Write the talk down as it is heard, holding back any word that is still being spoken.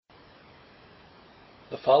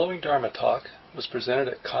The following Dharma talk was presented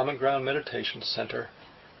at Common Ground Meditation Center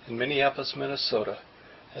in Minneapolis, Minnesota,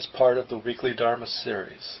 as part of the weekly Dharma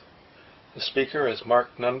series. The speaker is Mark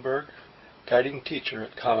Nunberg, guiding teacher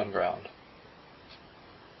at Common Ground.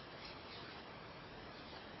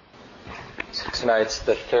 So tonight's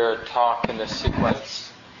the third talk in this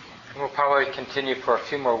sequence. We'll probably continue for a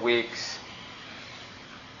few more weeks.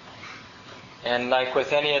 And like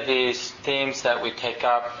with any of these themes that we take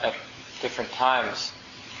up at different times,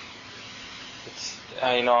 it's,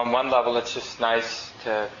 on one level it's just nice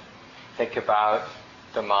to think about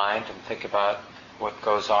the mind and think about what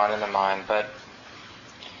goes on in the mind. But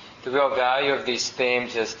the real value of these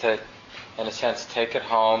themes is to, in a sense, take it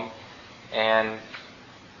home and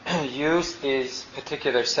use these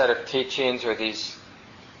particular set of teachings or this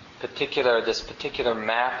particular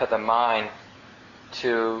map of the mind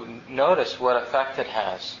to notice what effect it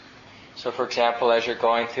has. So for example, as you're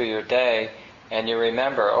going through your day and you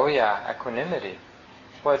remember, oh yeah, equanimity.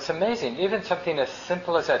 Well, it's amazing. Even something as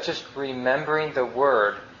simple as that, just remembering the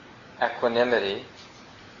word equanimity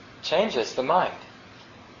changes the mind.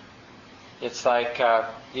 It's like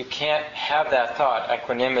you can't have that thought,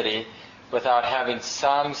 equanimity, without having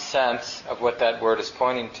some sense of what that word is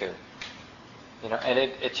pointing to. And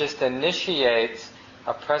it just initiates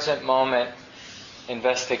a present moment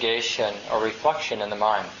investigation or reflection in the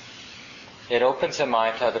mind. It opens the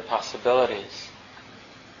mind to other possibilities.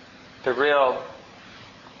 The real,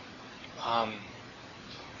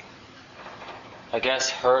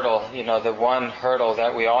 hurdle, the one hurdle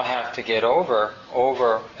that we all have to get over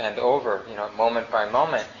and over, moment by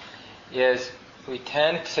moment, is we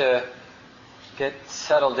tend to get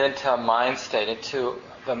settled into a mind state, into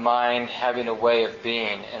the mind having a way of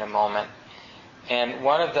being in a moment. And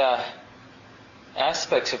one of the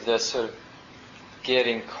aspects of this sort of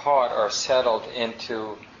getting caught or settled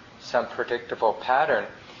into some predictable pattern,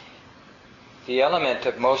 the element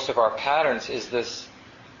of most of our patterns is this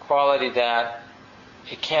quality that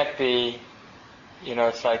it can't be,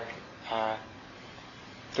 it's like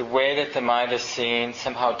the way that the mind is seen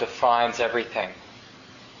somehow defines everything.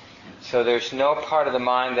 So there's no part of the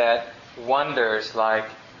mind that wonders, like,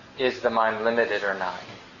 is the mind limited or not?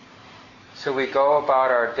 So we go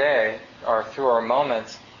about our day, or through our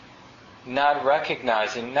moments, not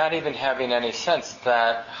recognizing, not even having any sense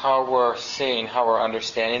that how we're seeing, how we're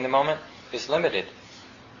understanding the moment is limited.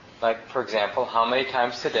 Like, for example, how many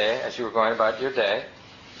times today, as you were going about your day,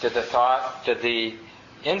 did the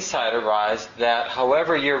insight arise that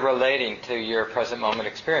however you're relating to your present moment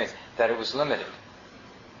experience, that it was limited?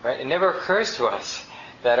 Right? It never occurs to us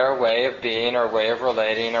that our way of being, our way of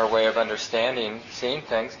relating, our way of understanding, seeing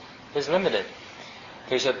things, is limited.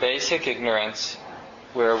 There's a basic ignorance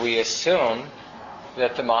where we assume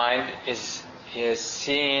that the mind is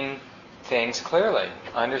seeing things clearly,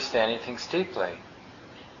 understanding things deeply.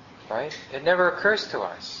 Right? It never occurs to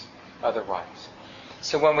us otherwise.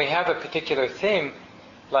 So when we have a particular theme,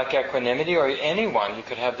 like equanimity, or anyone, you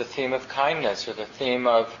could have the theme of kindness, or the theme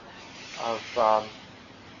of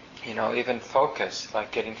even focus,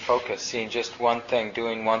 like getting focused, seeing just one thing,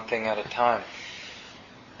 doing one thing at a time.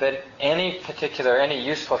 But any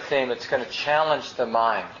useful theme, it's going to challenge the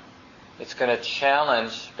mind. It's going to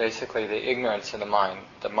challenge, basically, the ignorance in the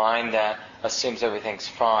mind that assumes everything's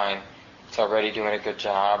fine, it's already doing a good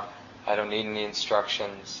job, I don't need any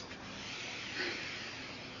instructions.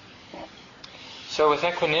 So with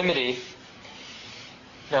equanimity,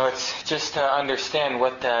 it's just to understand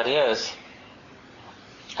what that is.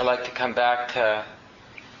 I'd like to come back to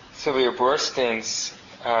Sylvia Boorstein's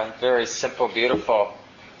very simple, beautiful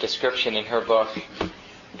description in her book,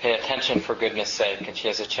 Pay Attention for Goodness Sake, and she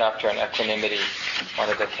has a chapter on equanimity, one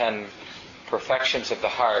of the 10 perfections of the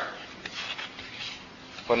heart.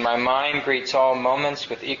 When my mind greets all moments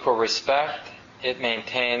with equal respect, it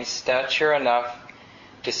maintains stature enough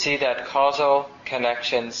to see that causal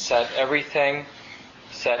connections set every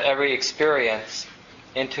experience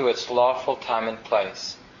into its lawful time and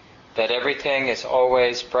place, that everything is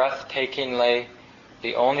always breathtakingly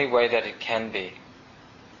the only way that it can be.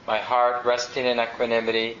 My heart, resting in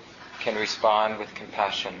equanimity, can respond with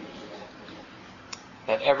compassion.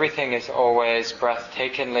 That everything is always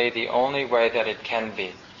breathtakingly the only way that it can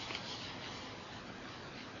be.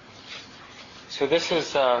 So this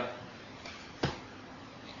is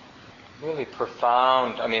really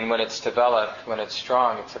profound. When it's developed, when it's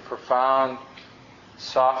strong, it's a profound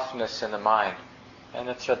softness in the mind. And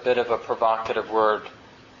it's a bit of a provocative word,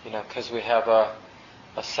 because we have a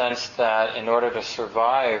sense that in order to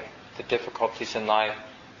survive the difficulties in life,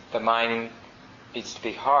 the mind needs to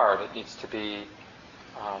be hard. It needs to be,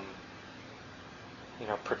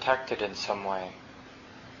 protected in some way.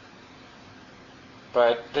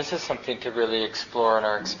 But this is something to really explore in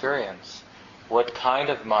our experience. What kind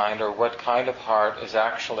of mind or what kind of heart is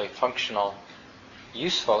actually functional,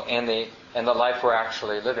 useful in the life we're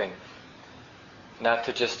actually living? Not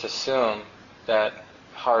to just assume that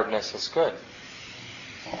hardness is good.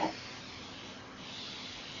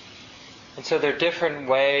 And so there are different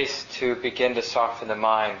ways to begin to soften the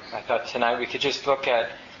mind. I thought tonight we could just look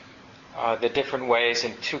at the different ways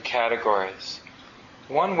in two categories.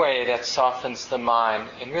 One way that softens the mind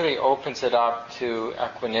and really opens it up to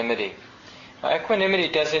equanimity. Now, equanimity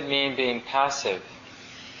doesn't mean being passive.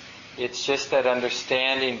 It's just that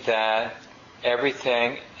understanding that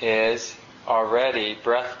everything is already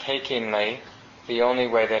breathtakingly the only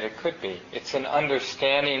way that it could be. It's an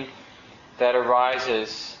understanding that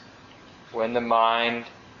arises when the mind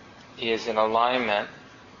is in alignment,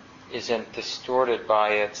 isn't distorted by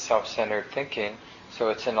its self-centered thinking, so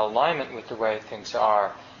it's in alignment with the way things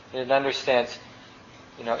are. And it understands,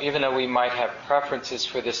 even though we might have preferences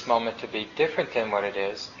for this moment to be different than what it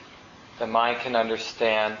is, the mind can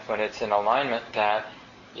understand when it's in alignment that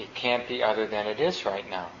it can't be other than it is right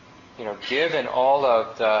now. Given all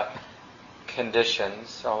of the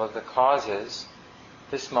conditions, all of the causes,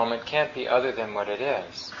 this moment can't be other than what it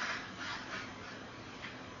is.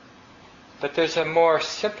 But there's a more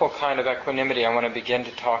simple kind of equanimity I want to begin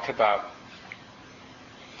to talk about.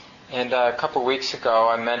 And a couple weeks ago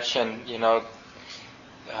I mentioned,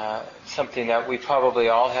 something that we probably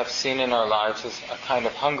all have seen in our lives is a kind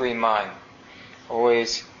of hungry mind,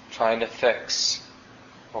 always trying to fix,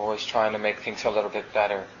 always trying to make things a little bit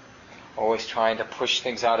better, always trying to push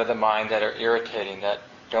things out of the mind that are irritating, that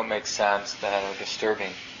don't make sense, that are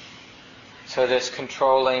disturbing. So this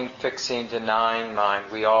controlling, fixing, denying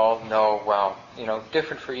mind, we all know well,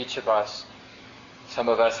 different for each of us. Some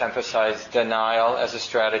of us emphasize denial as a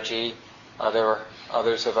strategy,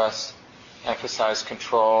 others of us emphasize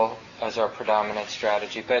control as our predominant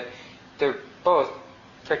strategy, but they're both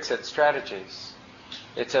fix-it strategies.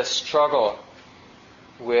 It's a struggle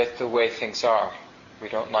with the way things are. We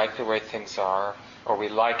don't like the way things are, or we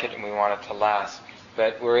like it and we want it to last,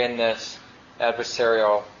 but we're in this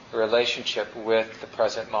adversarial relationship with the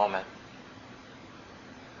present moment.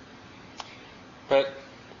 But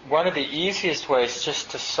one of the easiest ways just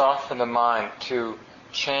to soften the mind, to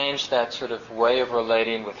change that sort of way of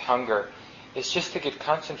relating with hunger, is just to get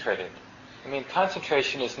concentrated.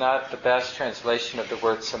 Concentration is not the best translation of the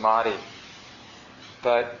word samadhi.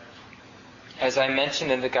 But as I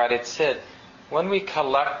mentioned in the guided sit, when we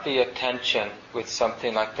collect the attention with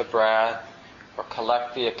something like the breath, or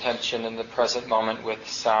collect the attention in the present moment with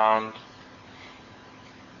sound,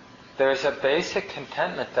 there's a basic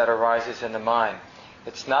contentment that arises in the mind.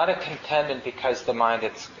 It's not a contentment because the mind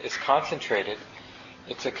is concentrated.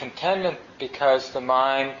 It's a contentment because the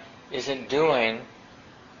mind isn't doing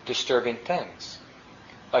disturbing things.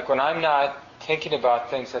 Like when I'm not thinking about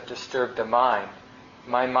things that disturb the mind,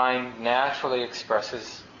 my mind naturally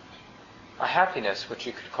expresses a happiness, which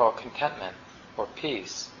you could call contentment or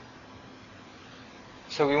peace.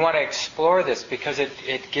 So we want to explore this because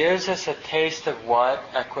it gives us a taste of what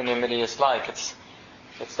equanimity is like. It's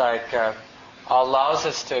like allows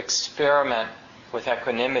us to experiment with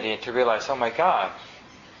equanimity and to realize, oh my God,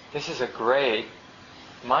 this is a great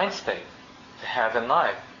mind state to have in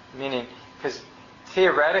life. Meaning, because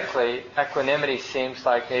theoretically, equanimity seems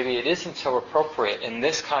like maybe it isn't so appropriate in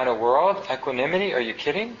this kind of world. Equanimity? Are you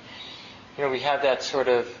kidding? We have that sort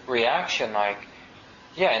of reaction like,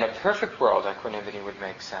 yeah, in a perfect world, equanimity would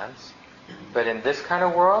make sense. But in this kind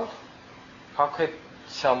of world, how could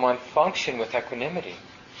someone function with equanimity?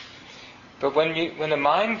 But when the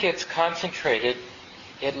mind gets concentrated,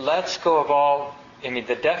 it lets go of all,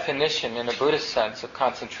 the definition in a Buddhist sense of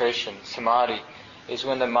concentration, samadhi, is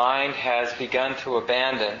when the mind has begun to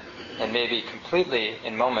abandon, and maybe completely,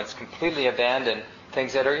 in moments, completely abandon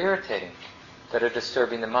things that are irritating, that are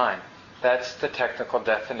disturbing the mind. That's the technical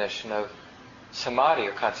definition of samadhi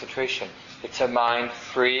or concentration. It's a mind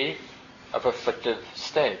free of afflictive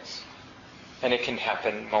states. And it can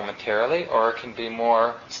happen momentarily, or it can be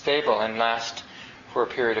more stable and last for a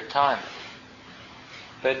period of time.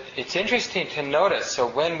 But it's interesting to notice, so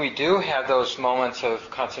when we do have those moments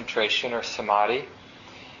of concentration or samadhi,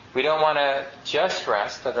 we don't want to just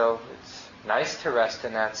rest, although it's nice to rest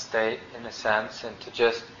in that state, in a sense, and to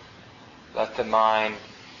just let the mind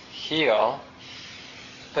heal.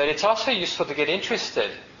 But it's also useful to get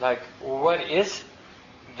interested, like, what is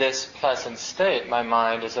this pleasant state my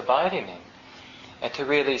mind is abiding in? And to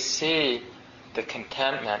really see the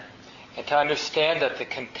contentment, and to understand that the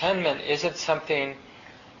contentment isn't something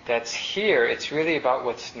that's here, it's really about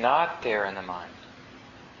what's not there in the mind.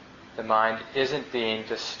 The mind isn't being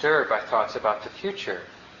disturbed by thoughts about the future.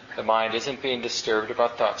 The mind isn't being disturbed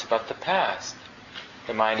about thoughts about the past.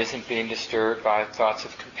 The mind isn't being disturbed by thoughts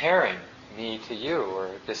of comparing me to you or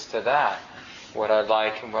this to that, what I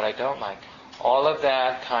like and what I don't like. All of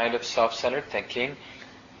that kind of self-centered thinking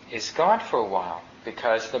is gone for a while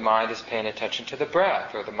because the mind is paying attention to the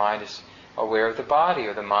breath, or the mind is aware of the body,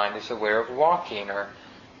 or the mind is aware of walking, or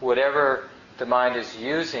whatever the mind is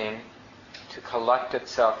using to collect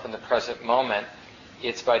itself in the present moment.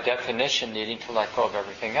 It's by definition needing to let go of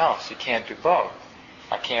everything else. You can't do both.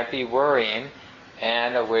 I can't be worrying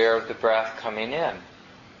and aware of the breath coming in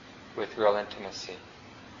with real intimacy.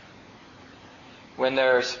 When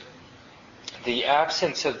there's the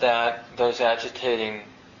absence of those agitating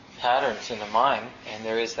patterns in the mind, and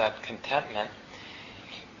there is that contentment,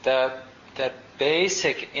 that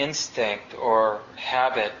basic instinct or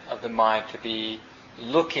habit of the mind to be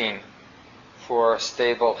looking for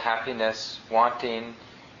stable happiness, wanting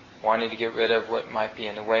to get rid of what might be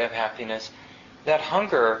in the way of happiness, that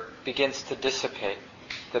hunger begins to dissipate.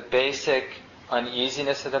 The basic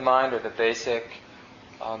uneasiness of the mind, or the basic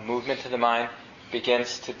movement of the mind,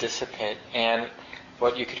 begins to dissipate, and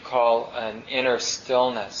what you could call an inner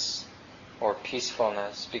stillness or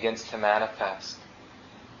peacefulness begins to manifest,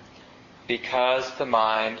 because the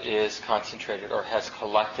mind is concentrated or has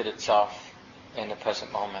collected itself in the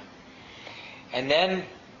present moment. And then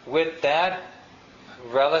with that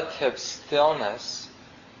relative stillness,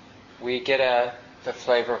 we get at the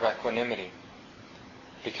flavor of equanimity.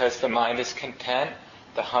 Because the mind is content,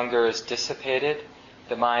 the hunger is dissipated,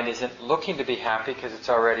 the mind isn't looking to be happy because it's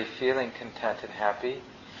already feeling content and happy,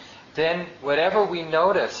 then whatever we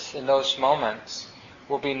notice in those moments,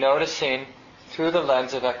 we'll be noticing through the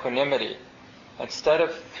lens of equanimity, instead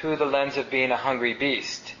of through the lens of being a hungry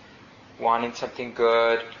beast, wanting something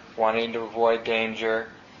good, wanting to avoid danger,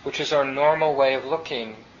 which is our normal way of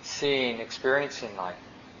looking, seeing, experiencing life.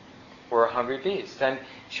 We're a hungry beast. And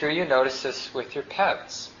sure, you notice this with your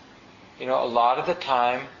pets. A lot of the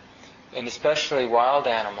time, and especially wild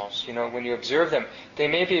animals, when you observe them, they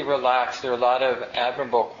may be relaxed. There are a lot of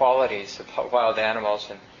admirable qualities of wild animals,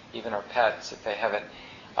 and even our pets, if they haven't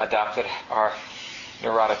adopted our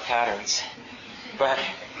neurotic patterns. But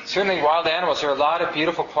certainly wild animals, there are a lot of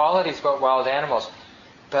beautiful qualities about wild animals.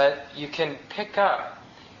 But you can pick up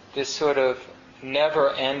this sort of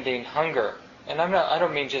never-ending hunger. And I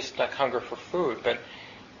don't mean just like hunger for food, but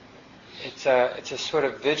it's a sort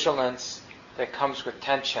of vigilance that comes with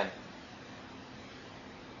tension.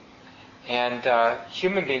 And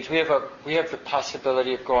human beings, we have the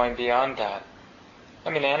possibility of going beyond that.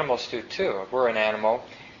 I mean, animals do too. We're an animal,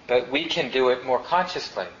 but we can do it more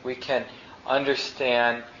consciously. We can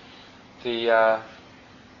understand the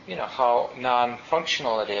how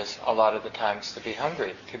non-functional it is a lot of the times to be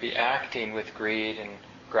hungry, to be acting with greed and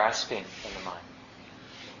grasping in the mind.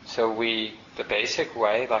 So the basic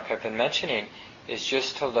way, like I've been mentioning, is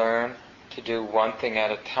just to learn to do one thing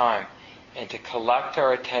at a time, and to collect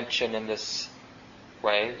our attention in this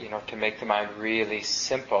way, to make the mind really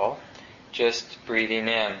simple, just breathing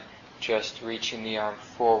in, just reaching the arm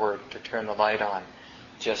forward to turn the light on,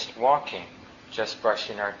 just walking, just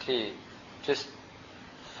brushing our teeth, just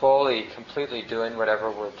fully, completely doing whatever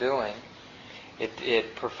we're doing.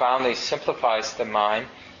 It profoundly simplifies the mind.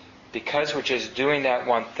 Because we're just doing that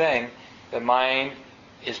one thing, the mind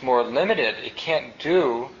is more limited. It can't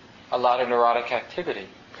do a lot of neurotic activity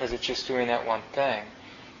because it's just doing that one thing.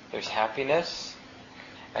 There's happiness,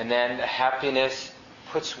 and then happiness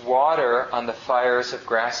puts water on the fires of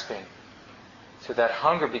grasping. So that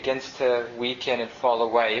hunger begins to weaken and fall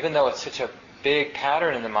away. Even though it's such a big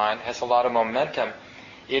pattern in the mind, has a lot of momentum,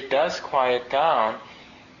 it does quiet down.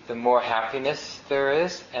 The more happiness there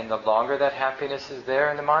is, and the longer that happiness is there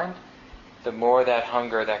in the mind, the more that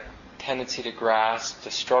hunger, that tendency to grasp,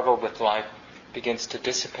 to struggle with life, begins to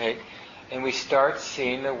dissipate. And we start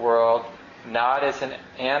seeing the world not as an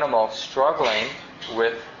animal struggling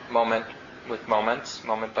with moments,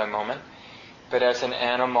 moment by moment, but as an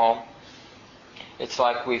animal. It's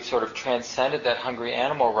like we've sort of transcended that hungry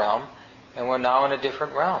animal realm, and we're now in a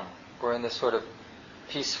different realm. We're in this sort of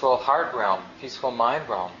peaceful heart realm, peaceful mind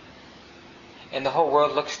realm. And the whole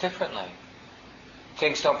world looks differently.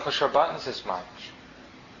 Things don't push our buttons as much.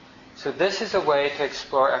 So this is a way to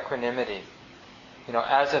explore equanimity.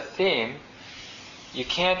 As a theme, you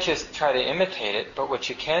can't just try to imitate it, but what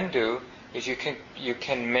you can do is you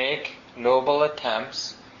can make noble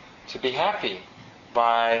attempts to be happy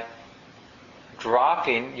by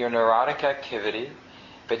dropping your neurotic activity.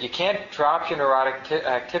 But you can't drop your neurotic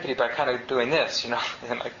activity by kind of doing this,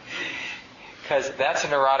 because that's a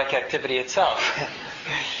neurotic activity itself.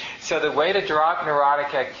 So the way to drop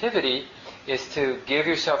neurotic activity is to give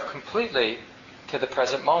yourself completely to the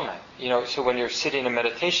present moment. So when you're sitting in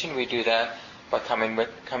meditation, we do that by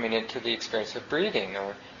coming into the experience of breathing,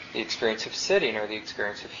 or the experience of sitting, or the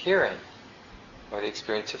experience of hearing, or the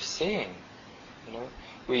experience of seeing.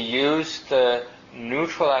 We use the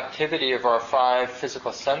neutral activity of our 5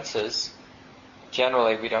 physical senses.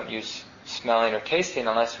 Generally, we don't use smelling or tasting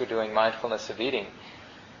unless we're doing mindfulness of eating.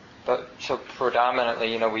 But so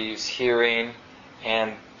predominantly, we use hearing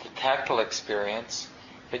and the tactile experience.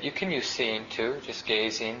 But you can use seeing too, just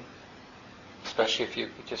gazing, especially if you're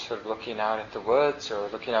just sort of looking out at the woods or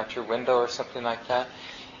looking out your window or something like that,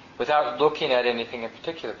 without looking at anything in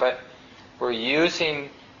particular. But we're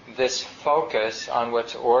using this focus on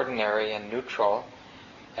what's ordinary and neutral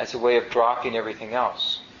as a way of dropping everything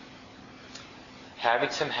else.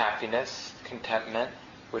 Having some happiness, contentment,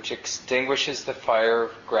 which extinguishes the fire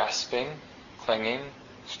of grasping, clinging,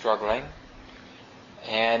 struggling,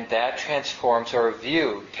 and that transforms our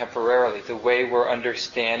view temporarily, the way we're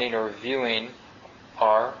understanding or viewing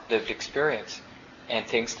our lived experience. And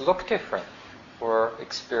things look different. We're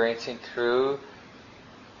experiencing through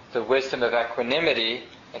the wisdom of equanimity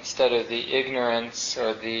instead of the ignorance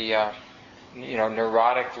or the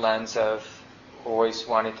neurotic lens of always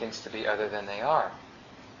wanting things to be other than they are,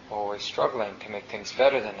 always struggling to make things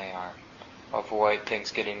better than they are, avoid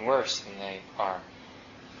things getting worse than they are.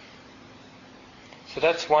 So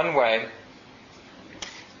that's one way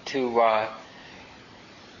to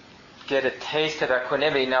get a taste of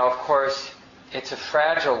equanimity. Now, of course, it's a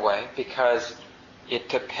fragile way because it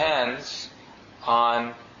depends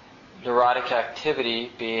on neurotic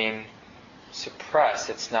activity being suppressed.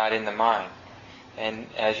 It's not in the mind. And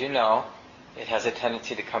as you know, it has a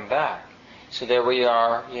tendency to come back. So there we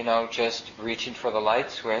are, just reaching for the light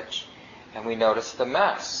switch, and we notice the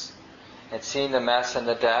mess. And seeing the mess on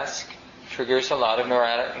the desk triggers a lot of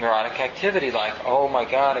neurotic activity, like, oh my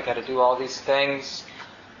God, I got to do all these things.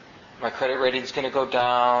 My credit rating's going to go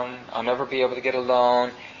down. I'll never be able to get a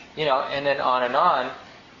loan. And then on and on.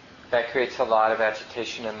 That creates a lot of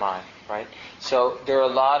agitation in mind, right? So there are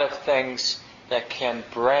a lot of things that can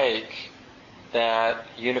break that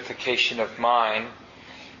unification of mind.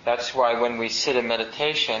 That's why when we sit in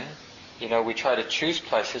meditation, we try to choose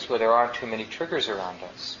places where there aren't too many triggers around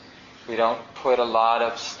us. We don't put a lot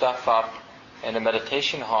of stuff up in a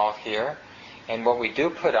meditation hall here. And what we do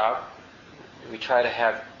put up, we try to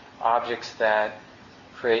have objects that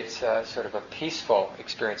creates sort of a peaceful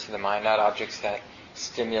experience in the mind, not objects that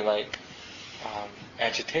stimulate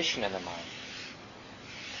agitation in the mind.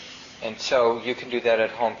 And so you can do that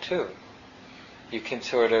at home too. You can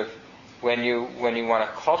sort of, when you want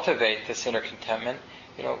to cultivate this inner contentment,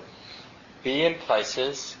 be in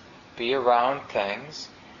places, be around things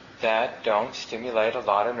that don't stimulate a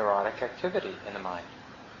lot of neurotic activity in the mind.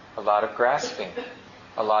 A lot of grasping,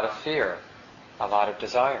 a lot of fear, a lot of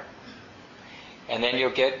desire. And then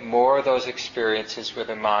you'll get more of those experiences where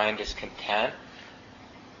the mind is content,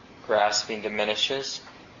 grasping diminishes,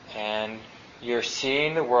 and you're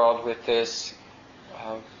seeing the world with this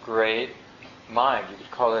great mind. You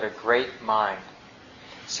could call it a great mind.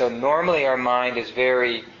 So normally our mind is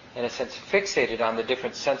very, in a sense, fixated on the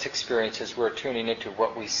different sense experiences we're tuning into,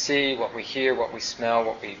 what we see, what we hear, what we smell,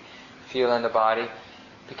 what we feel in the body,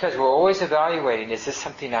 because we're always evaluating, is this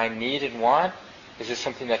something I need and want? Is this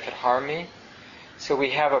something that could harm me? So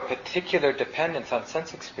we have a particular dependence on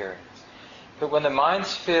sense experience. But when the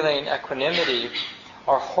mind's feeling equanimity,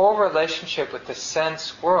 our whole relationship with the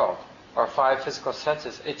sense world, our 5 physical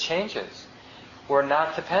senses, it changes. We're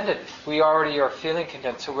not dependent. We already are feeling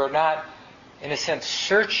content, so we're not, in a sense,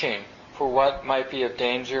 searching for what might be of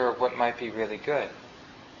danger or what might be really good.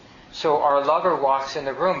 So our lover walks in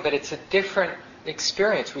the room, but it's a different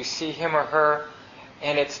experience. We see him or her,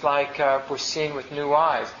 and it's like we're seeing with new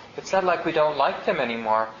eyes. It's not like we don't like them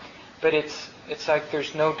anymore, but it's like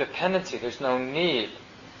there's no dependency, there's no need,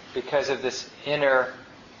 because of this inner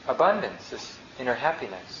abundance, this inner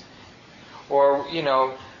happiness. Or,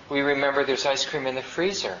 we remember there's ice cream in the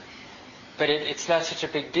freezer, but it's not such a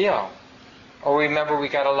big deal. Or remember we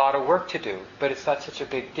got a lot of work to do, but it's not such a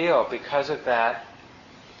big deal. Because of that,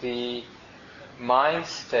 the mind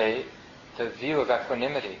state, the view of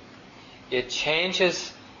equanimity, it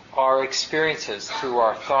changes our experiences through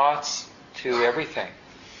our thoughts, to everything.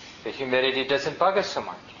 The humidity doesn't bug us so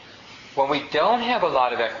much. When we don't have a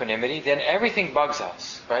lot of equanimity, then everything bugs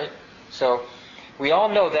us, right? So we all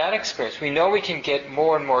know that experience. We know we can get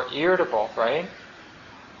more and more irritable, right?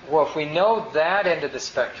 Well, if we know that end of the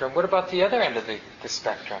spectrum, what about the other end of the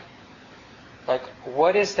spectrum? Like,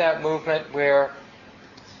 what is that movement where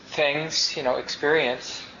things,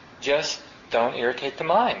 experience just don't irritate the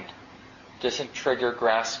mind. Doesn't trigger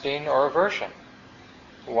grasping or aversion.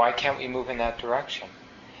 Why can't we move in that direction?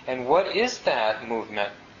 And what is that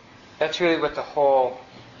movement? That's really what the whole,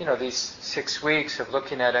 these 6 weeks of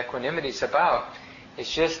looking at equanimity is about, is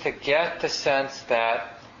just to get the sense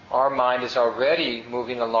that our mind is already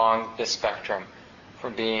moving along this spectrum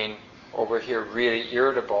from being over here really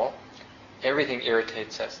irritable. Everything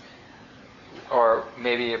irritates us. Or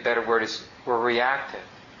maybe a better word is we're reactive.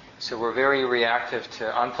 So we're very reactive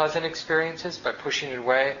to unpleasant experiences by pushing it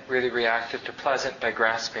away, really reactive to pleasant by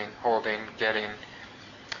grasping, holding, getting,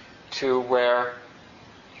 to where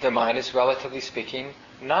the mind is, relatively speaking,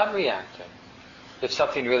 not reactive. If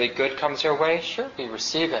something really good comes our way, sure, we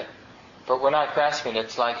receive it. But we're not grasping.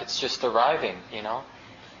 It's like it's just arriving,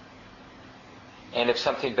 And if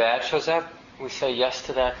something bad shows up, we say yes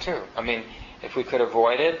to that too. I mean, if we could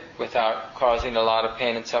avoid it without causing a lot of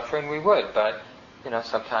pain and suffering, we would. But,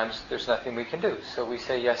 sometimes there's nothing we can do. So we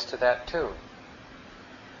say yes to that too.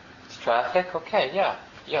 It's traffic? Okay, yeah,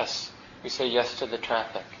 yes. We say yes to the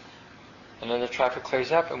traffic. And then the traffic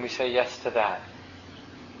clears up and we say yes to that.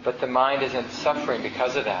 But the mind isn't suffering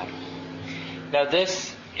because of that. Now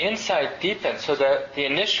this insight deepens. So the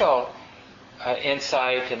initial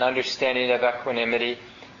insight and understanding of equanimity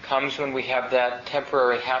comes when we have that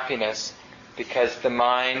temporary happiness because the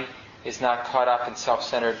mind is not caught up in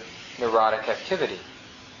self-centered neurotic activity.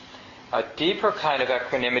 A deeper kind of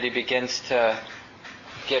equanimity begins to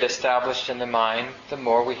get established in the mind the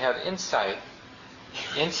more we have insight.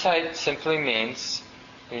 Insight simply means,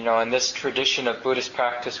 in this tradition of Buddhist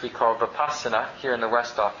practice we call vipassana, here in the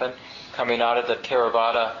West often, coming out of the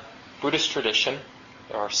Theravada Buddhist tradition,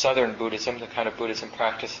 or Southern Buddhism, the kind of Buddhism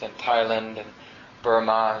practiced in Thailand and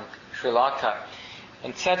Burma and Sri Lanka.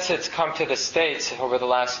 And since it's come to the States over the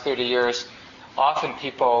last 30 years, often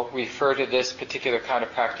people refer to this particular kind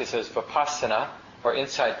of practice as vipassana, or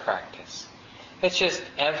insight practice. It's just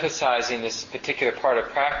emphasizing this particular part of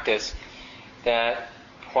practice that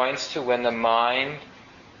points to when the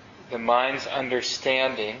mind's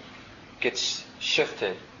understanding gets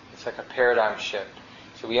shifted. It's like a paradigm shift.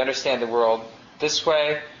 So we understand the world this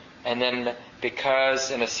way, and then because,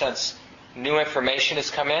 in a sense, new information has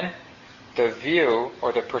come in, the view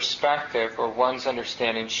or the perspective or one's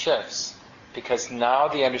understanding shifts. Because now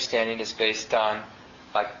the understanding is based on,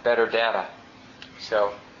 better data.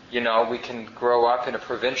 So, we can grow up in a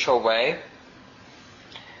provincial way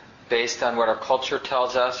based on what our culture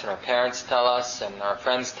tells us, and our parents tell us, and our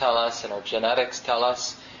friends tell us, and our genetics tell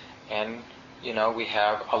us, and, we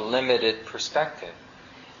have a limited perspective.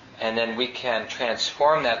 And then we can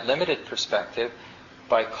transform that limited perspective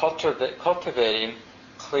by cultivating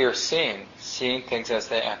clear seeing things as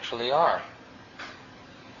they actually are.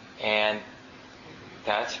 And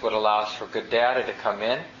that's what allows for good data to come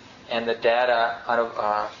in, and the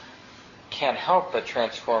data can't help but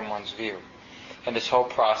transform one's view. And this whole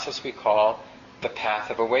process we call the path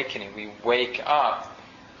of awakening. We wake up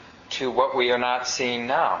to what we are not seeing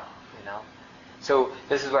now, So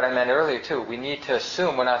this is what I meant earlier too. We need to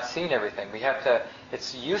assume we're not seeing everything.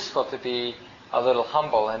 It's useful to be a little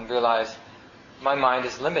humble and realize my mind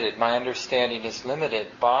is limited, my understanding is limited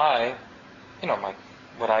by,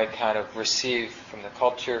 what I kind of receive from the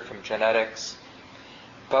culture, from genetics.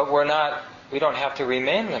 But we don't have to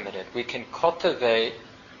remain limited. We can cultivate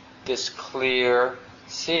this clear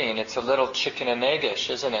seeing. It's a little chicken and eggish,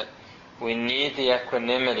 isn't it? We need the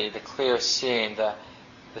equanimity, the clear seeing, the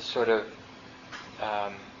sort of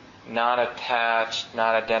non-attached,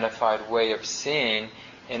 non-identified way of seeing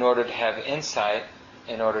in order to have insight,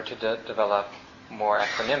 in order to develop more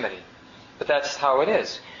equanimity. But that's how it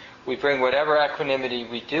is. We bring whatever equanimity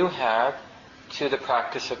we do have to the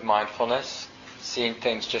practice of mindfulness, seeing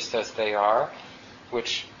things just as they are,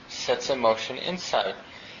 which sets in motion insight.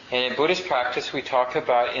 And in Buddhist practice, we talk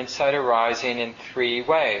about insight arising in 3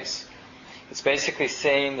 ways. It's basically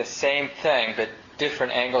saying the same thing, but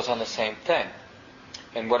different angles on the same thing.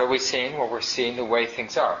 And what are we seeing? Well, we're seeing the way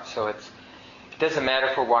things are. So it doesn't matter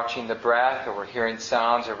if we're watching the breath, or we're hearing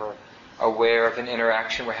sounds, or we're aware of an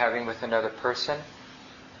interaction we're having with another person.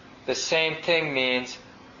 The same thing means,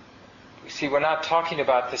 we're not talking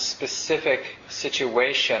about the specific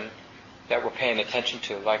situation that we're paying attention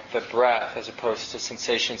to, like the breath, as opposed to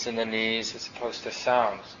sensations in the knees, as opposed to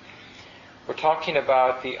sounds. We're talking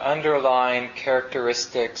about the underlying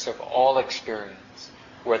characteristics of all experience,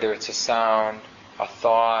 whether it's a sound, a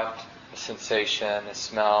thought, a sensation, a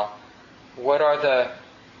smell. What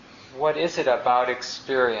is it about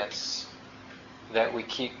experience that we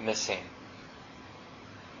keep missing?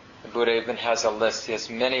 The Buddha even has a list. He has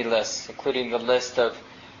many lists, including the list of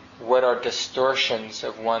what are distortions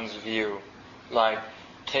of one's view, like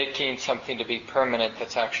taking something to be permanent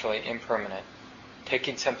that's actually impermanent,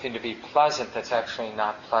 taking something to be pleasant that's actually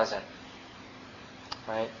not pleasant.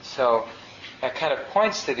 Right? So that kind of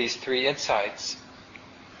points to these three insights.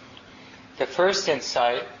 The first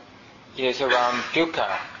insight is around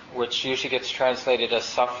dukkha, which usually gets translated as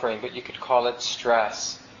suffering, but you could call it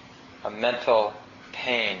stress, a mental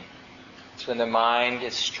pain. It's when the mind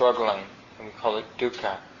is struggling, and we call it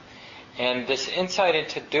dukkha. And this insight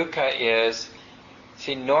into dukkha is,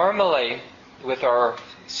 see, normally with our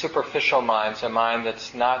superficial minds, a mind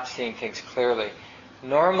that's not seeing things clearly,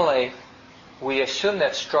 normally we assume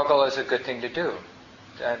that struggle is a good thing to do.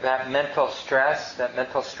 That mental stress, that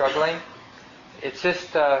mental struggling, it's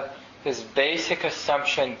just this basic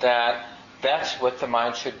assumption that that's what the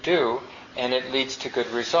mind should do, and it leads to good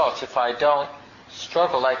results. If I don't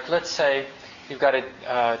struggle, like let's say you've got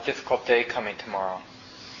a difficult day coming tomorrow.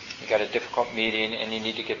 You've got a difficult meeting and you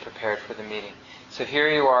need to get prepared for the meeting. So here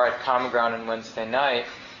you are at Common Ground on Wednesday night,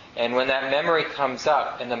 and when that memory comes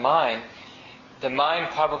up in the mind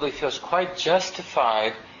probably feels quite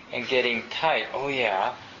justified in getting tight. Oh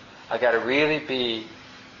yeah, I got to really be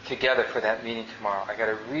together for that meeting tomorrow. I got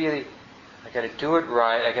to do it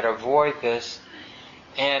right. I got to avoid this.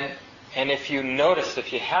 And if you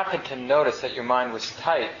happen to notice that your mind was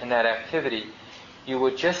tight in that activity, you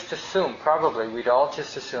would just assume, probably we'd all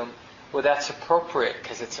just assume, well, that's appropriate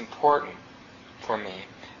because it's important for me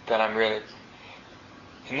that I'm really.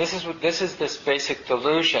 And this is this basic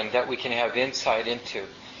delusion that we can have insight into.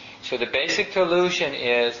 So the basic delusion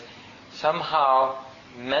is somehow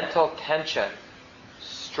mental tension,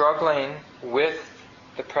 struggling with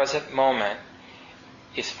the present moment,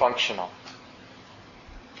 is functional.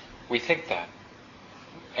 We think that.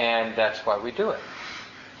 And that's why we do it.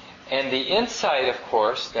 And the insight, of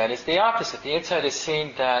course, then is the opposite. The insight is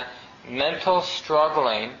seeing that mental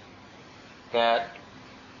struggling, that,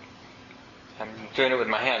 I'm doing it with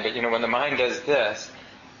my hand, but when the mind does this,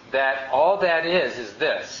 that all that is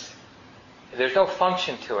this. There's no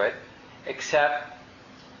function to it, except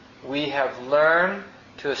we have learned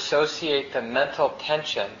to associate the mental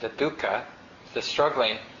tension, the dukkha, the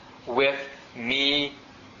struggling, with me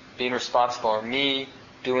being responsible or me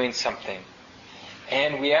doing something.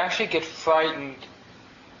 And we actually get frightened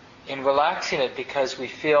in relaxing it because we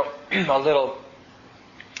feel a little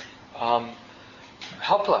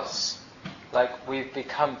helpless. Like we've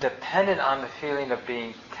become dependent on the feeling of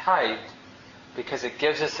being tight because it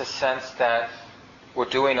gives us a sense that we're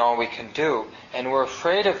doing all we can do. And we're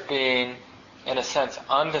afraid of being, in a sense,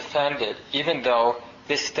 undefended, even though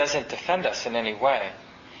this doesn't defend us in any way.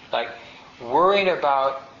 Like worrying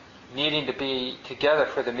about needing to be together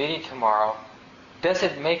for the meeting tomorrow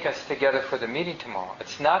doesn't make us together for the meeting tomorrow.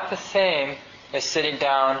 It's not the same as sitting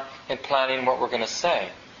down and planning what we're going to say.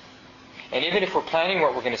 And even if we're planning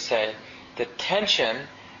what we're going to say, the tension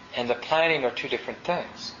and the planning are two different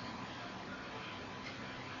things.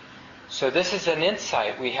 So this is an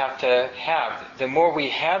insight we have to have. The more we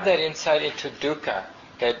have that insight into dukkha,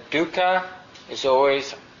 that dukkha is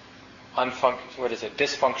always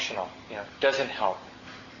dysfunctional, doesn't help.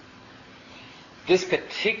 This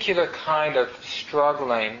particular kind of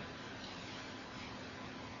struggling,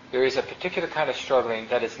 there is a particular kind of struggling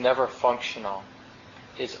that is never functional.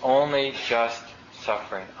 It's only just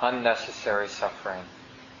suffering, unnecessary suffering.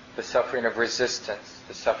 The suffering of resistance,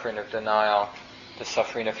 the suffering of denial, the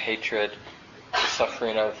suffering of hatred, the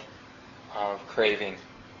suffering of craving.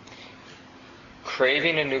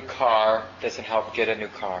 Craving a new car doesn't help get a new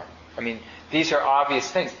car. I mean, these are obvious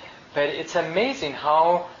things. But it's amazing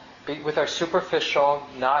how, with our superficial,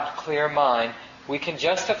 not clear mind, we can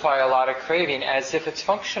justify a lot of craving as if it's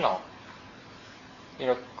functional.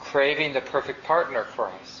 Craving the perfect partner for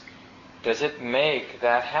us. Does it make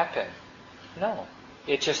that happen? No.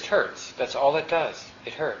 It just hurts. That's all it does.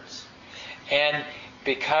 It hurts. And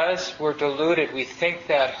because we're deluded, we think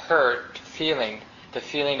that hurt feeling, the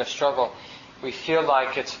feeling of struggle, we feel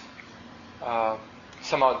like it's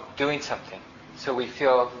somehow doing something. So we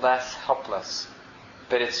feel less helpless.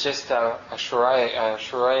 But it's just a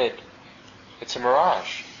charade. It's a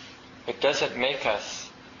mirage. It doesn't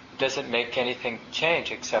make anything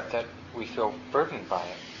change except that we feel burdened by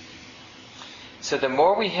it. So the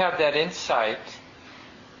more we have that insight,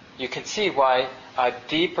 you can see why a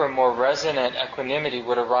deeper, more resonant equanimity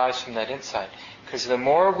would arise from that insight. Because the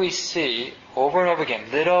more we see, over and over again,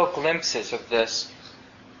 little glimpses of this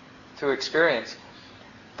through experience,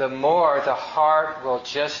 the more the heart will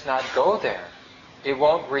just not go there. It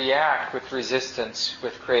won't react with resistance,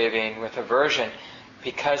 with craving, with aversion,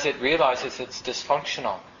 because it realizes it's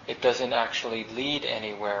dysfunctional. it doesn't actually lead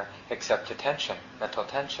anywhere except to tension, mental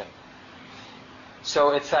tension.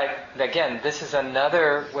 So it's like, again, this is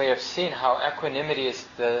another way of seeing how equanimity is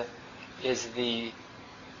the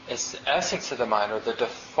essence of the mind, or the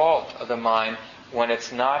default of the mind when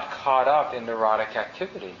it's not caught up in neurotic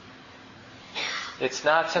activity. It's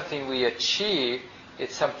not something we achieve,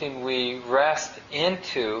 it's something we rest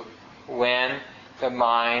into when the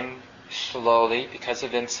mind slowly, because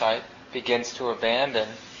of insight, begins to abandon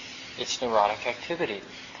its neurotic activity.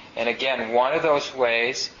 And again, one of those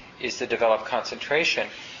ways is to develop concentration.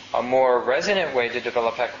 A more resonant way to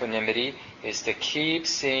develop equanimity is to keep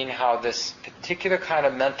seeing how this particular kind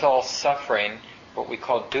of mental suffering, what we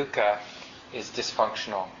call dukkha, is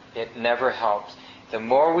dysfunctional. It never helps. The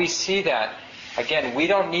more we see that, again, we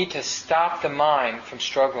don't need to stop the mind from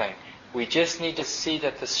struggling. We just need to see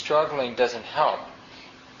that the struggling doesn't help.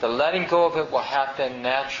 The letting go of it will happen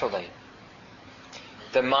naturally.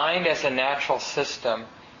 The mind as a natural system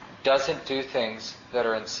doesn't do things that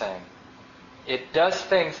are insane. It does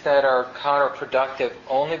things that are counterproductive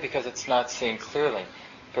only because it's not seeing clearly.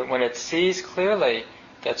 But when it sees clearly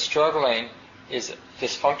that struggling is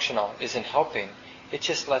dysfunctional, isn't helping, it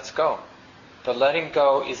just lets go. The letting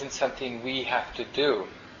go isn't something we have to do.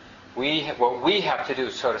 What we have to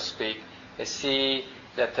do, so to speak, is see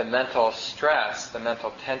that the mental stress, the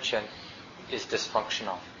mental tension, is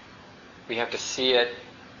dysfunctional. We have to see it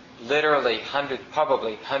literally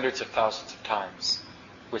probably hundreds of thousands of times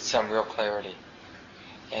with some real clarity.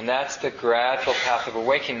 And that's the gradual path of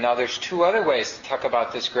awakening. Now there's two other ways to talk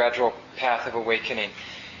about this gradual path of awakening.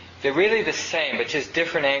 They're really the same, but just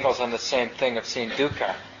different angles on the same thing of seeing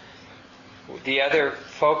dukkha. The other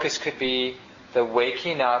focus could be the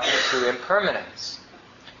waking up to impermanence.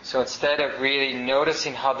 So instead of really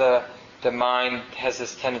noticing how the mind has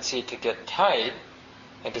this tendency to get tight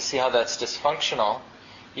and to see how that's dysfunctional,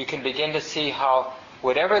 you can begin to see how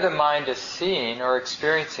whatever the mind is seeing or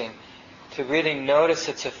experiencing, to really notice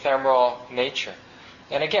its ephemeral nature.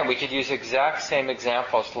 And again, we could use exact same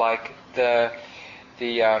examples like the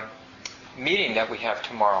meeting that we have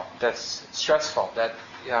tomorrow that's stressful, that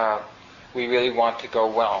we really want to go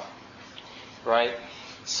well, right?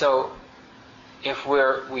 So if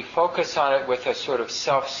we focus on it with a sort of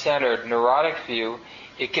self-centered, neurotic view,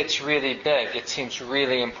 it gets really big. It seems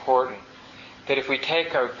really important. But if we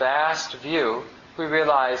take a vast view, we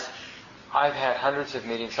realize I've had hundreds of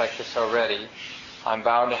meetings like this already. I'm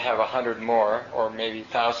bound to have 100 more, or maybe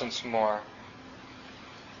thousands more.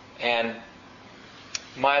 And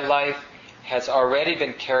my life has already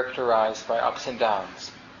been characterized by ups and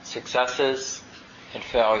downs, successes and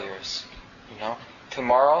failures.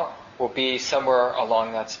 Tomorrow will be somewhere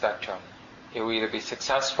along that spectrum. It will either be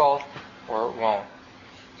successful or it won't.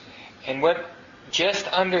 And just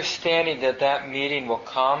understanding that meeting will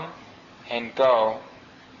come and go,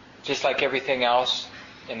 just like everything else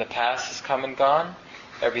in the past has come and gone,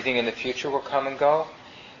 everything in the future will come and go.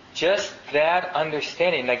 Just that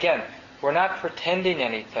understanding. Again, we're not pretending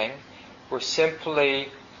anything. We're simply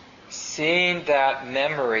seeing that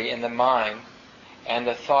memory in the mind and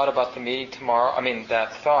the thought about the meeting tomorrow,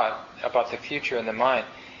 that thought about the future in the mind,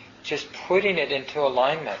 just putting it into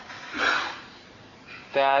alignment.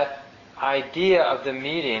 That idea of the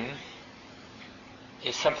meeting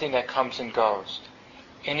is something that comes and goes.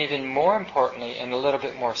 And even more importantly, and a little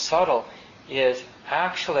bit more subtle, is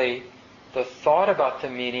actually the thought about the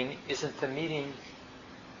meeting isn't the meeting,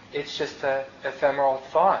 it's just an ephemeral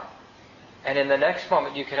thought. And in the next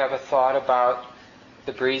moment you could have a thought about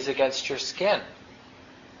the breeze against your skin,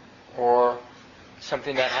 or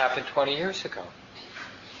something that happened 20 years ago.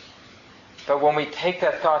 But when we take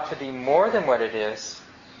that thought to be more than what it is,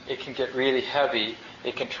 it can get really heavy.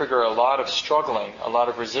 It can trigger a lot of struggling, a lot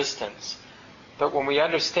of resistance. But when we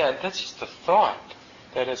understand, that's just a thought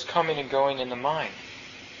that is coming and going in the mind.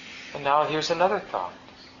 And now here's another thought.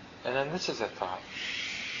 And then this is a thought.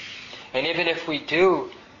 And even if we do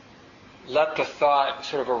let the thought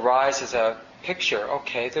sort of arise as a picture,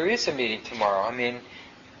 okay, there is a meeting tomorrow.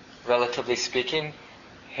 Relatively speaking,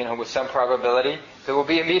 with some probability, there will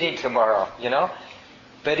be a meeting tomorrow,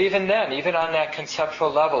 But even then, even on that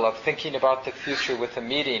conceptual level of thinking about the future with a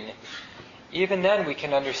meeting, even then we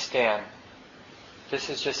can understand this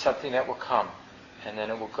is just something that will come, and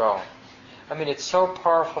then it will go. It's so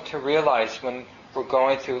powerful to realize when we're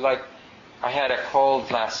going through, like, I had a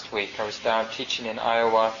cold last week. I was down teaching in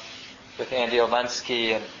Iowa with Andy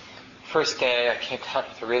Olensky, and first day I came down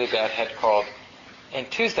with a really bad head cold. And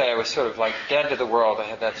Tuesday I was sort of like dead to the world. I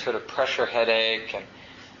had that sort of pressure headache and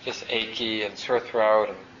just achy and sore throat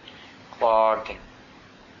and clogged.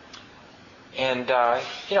 And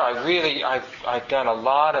I've done a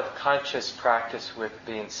lot of conscious practice with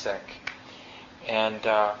being sick, and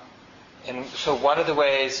so one of the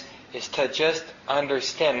ways is to just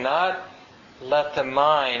understand, not let the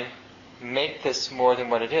mind make this more than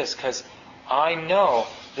what it is, because I know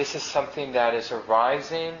this is something that is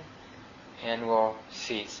arising and will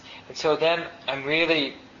cease. And so then I'm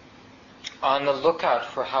really on the lookout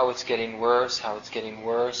for how it's getting worse and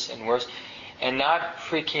worse, and not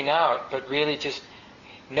freaking out, but really just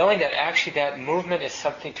knowing that actually that movement is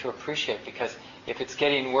something to appreciate, because if it's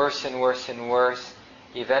getting worse and worse and worse,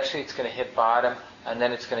 eventually it's going to hit bottom, and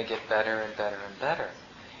then it's going to get better and better and better.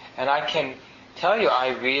 And I can tell you, I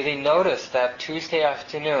really noticed that Tuesday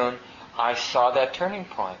afternoon, I saw that turning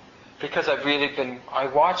point. Because I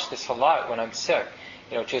watch this a lot when I'm sick.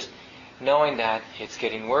 Just knowing that it's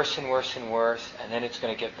getting worse and worse and worse, and then it's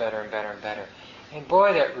going to get better and better and better. And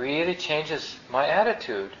boy, that really changes my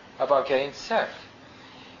attitude about getting sick.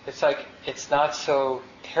 It's like, it's not so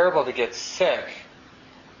terrible to get sick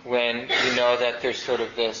when you know that there's sort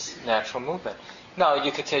of this natural movement. Now,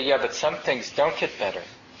 you could say, yeah, but some things don't get better.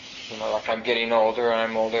 Like I'm getting older and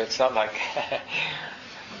I'm older. It's not like...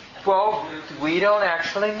 Well, we don't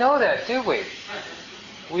actually know that, do we?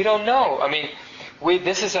 We don't know. I mean,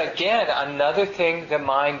 this is, again, another thing the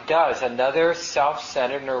mind does, another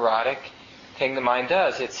self-centered, neurotic thing the mind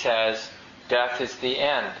does. It says, death is the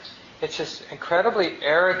end. It's this incredibly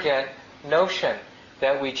arrogant notion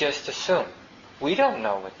that we just assume. We don't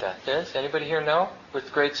know what death is. Anybody here know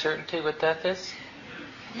with great certainty what death is?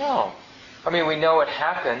 No. I mean, we know it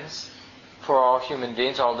happens for all human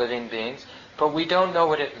beings, all living beings, but we don't know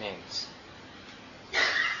what it means.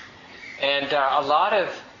 And a lot of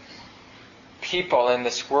people in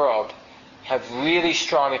this world have really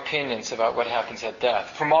strong opinions about what happens at death,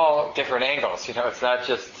 from all different angles. It's not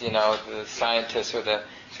just, the scientists or the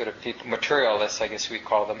sort of people, materialists, I guess we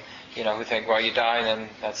call them, who think, well, you die and then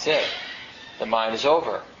that's it. The mind is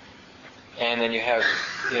over. And then you have,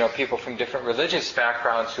 people from different religious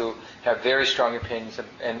backgrounds who have very strong opinions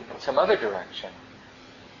in some other direction.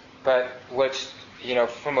 But what's,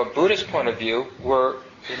 from a Buddhist point of view,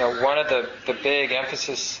 one of the big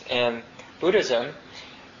emphasis in Buddhism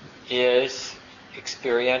is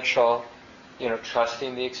experiential,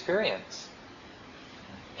 trusting the experience.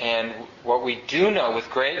 And what we do know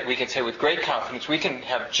we can say with great confidence, we can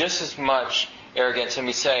have just as much arrogance and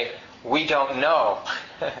we say, we don't know,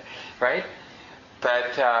 right?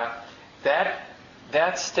 But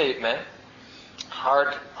that statement,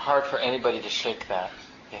 hard for anybody to shake that.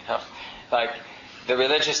 Like the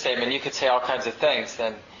religious statement, you could say all kinds of things,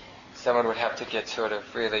 then someone would have to get sort of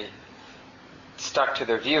really stuck to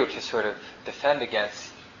their view to sort of defend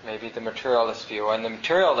against maybe the materialist view. And the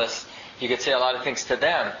materialists, you could say a lot of things to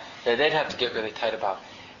them that they'd have to get really tight about.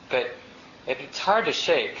 But it's hard to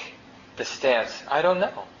shake the stance. I don't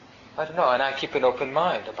know. And I keep an open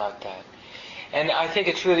mind about that. And I think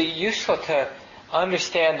it's really useful to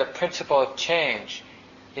understand the principle of change.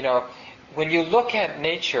 When you look at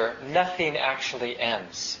nature, nothing actually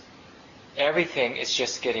ends. Everything is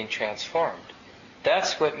just getting transformed.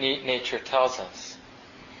 That's what nature tells us.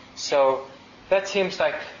 So that seems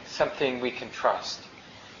like something we can trust.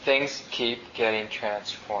 Things keep getting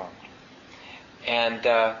transformed. And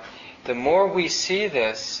the more we see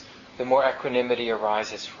this, the more equanimity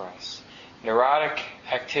arises for us. Neurotic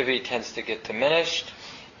activity tends to get diminished,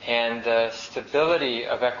 and the stability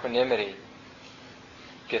of equanimity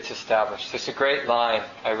gets established. There's a great line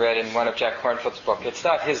I read in one of Jack Kornfield's book. It's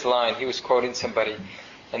not his line. He was quoting somebody,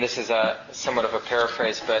 and this is somewhat of a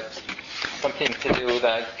paraphrase, but something to do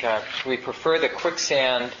like, we prefer the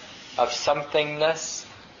quicksand of somethingness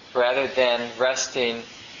rather than resting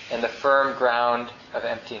in the firm ground of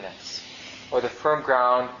emptiness, or the firm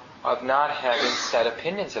ground of not having set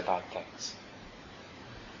opinions about things.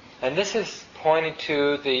 And this is pointing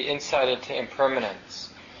to the insight into impermanence,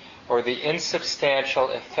 or the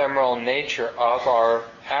insubstantial, ephemeral nature of our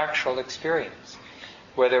actual experience.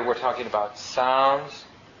 Whether we're talking about sounds,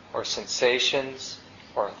 or sensations,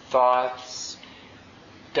 or thoughts,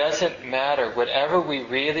 doesn't matter. Whatever we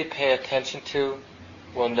really pay attention to,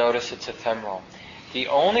 we'll notice it's ephemeral. The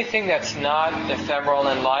only thing that's not ephemeral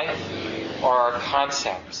in life are our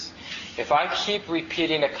concepts. If I keep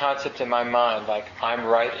repeating a concept in my mind, like I'm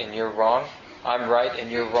right and you're wrong, I'm right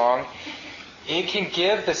and you're wrong, it can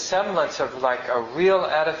give the semblance of like a real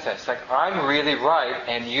edifice, like I'm really right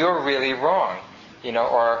and you're really wrong,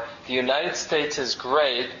 or the United States is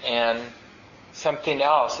great and something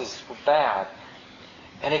else is bad.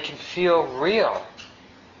 And it can feel real.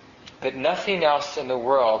 But nothing else in the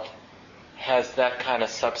world has that kind of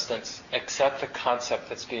substance except the concept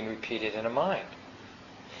that's being repeated in a mind.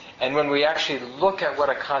 And when we actually look at what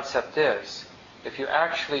a concept is, if you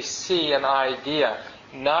actually see an idea,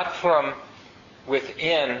 not from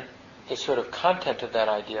within the sort of content of that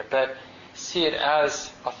idea, but see it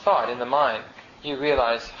as a thought in the mind, you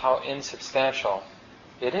realize how insubstantial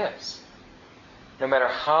it is. No matter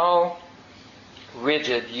how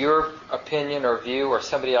rigid your opinion or view or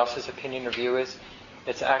somebody else's opinion or view is,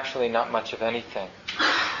 it's actually not much of anything.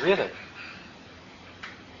 Really.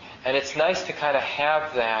 And it's nice to kind of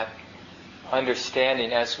have that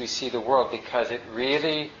understanding as we see the world, because it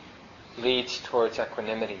really leads towards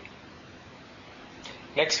equanimity.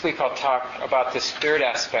 Next week I'll talk about the spirit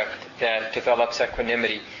aspect that develops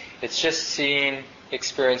equanimity. It's just seeing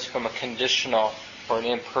experience from a conditional or an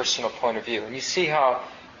impersonal point of view. And you see how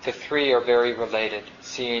the three are very related.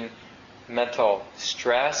 Seeing mental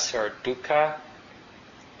stress or dukkha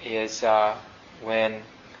is when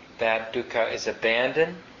that dukkha is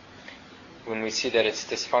abandoned. When we see that it's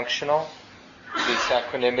dysfunctional, leads to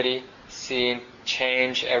equanimity. Seeing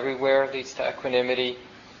change everywhere leads to equanimity.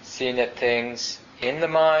 Seeing that things in the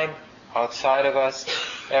mind, outside of us,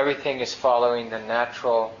 everything is following the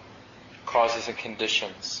natural causes and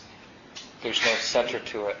conditions. There's no center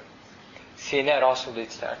to it. Seeing that also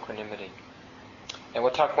leads to equanimity. And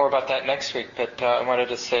we'll talk more about that next week, but I wanted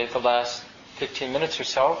to save the last 15 minutes or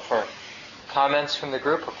so for comments from the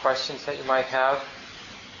group or questions that you might have,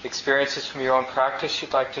 experiences from your own practice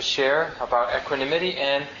you'd like to share about equanimity.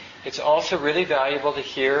 And it's also really valuable to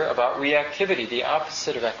hear about reactivity, the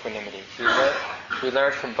opposite of equanimity. We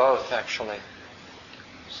learn from both, actually.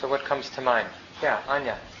 So what comes to mind? Yeah,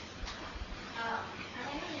 Anya.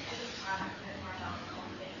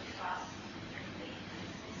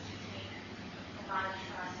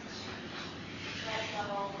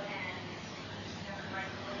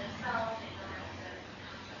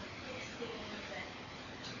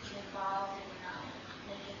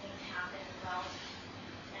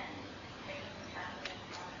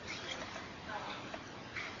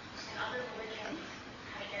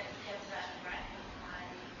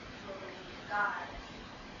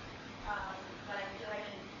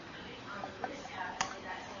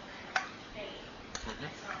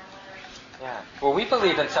 Yeah. Well, we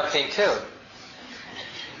believe in something too.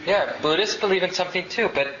 Yeah, Buddhists believe in something too,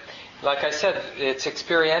 but like I said, it's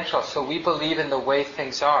experiential, so we believe in the way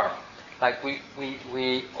things are. Like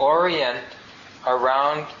we orient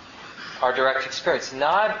around our direct experience.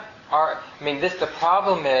 The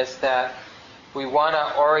problem is that we want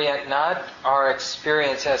to orient not our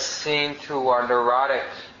experience as seen through our neurotic,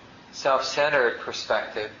 self-centered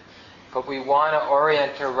perspective, but we want to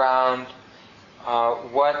orient around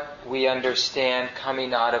what we understand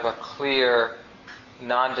coming out of a clear,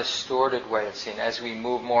 non-distorted way of seeing as we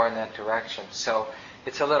move more in that direction. So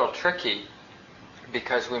it's a little tricky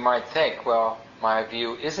because we might think, well, my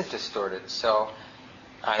view isn't distorted, so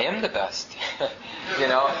I am the best.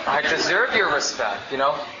 I deserve your respect,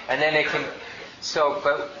 and then it can. So,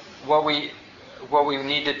 but what we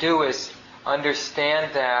need to do is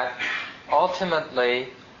understand that ultimately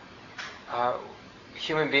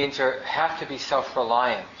human beings have to be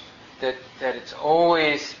self-reliant. That it's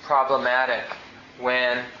always problematic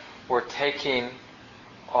when we're taking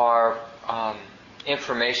our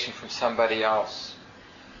information from somebody else,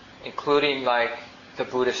 including like the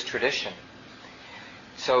Buddhist tradition.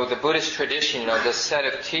 So the Buddhist tradition, this set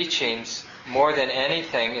of teachings, more than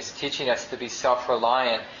anything, is teaching us to be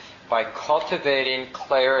self-reliant by cultivating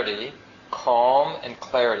clarity, calm and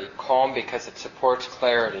clarity. Calm because it supports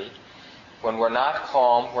clarity. When we're not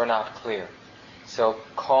calm, we're not clear. So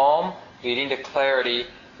calm, leading to clarity,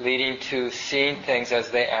 leading to seeing things as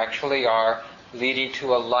they actually are, leading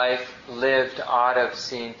to a life lived out of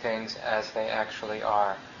seeing things as they actually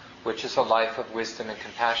are, which is a life of wisdom and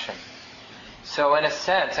compassion. So in a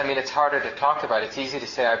sense, it's harder to talk about. It's easy to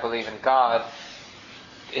say, I believe in God.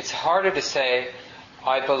 It's harder to say,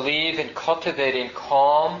 I believe in cultivating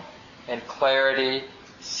calm and clarity,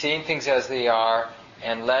 seeing things as they are,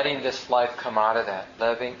 and letting this life come out of that.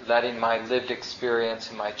 Letting my lived experience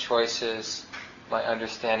and my choices, my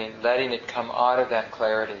understanding, letting it come out of that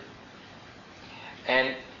clarity.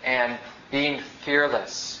 And being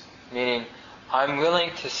fearless, meaning I'm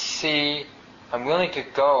willing to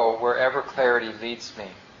go wherever clarity leads me.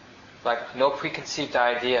 Like no preconceived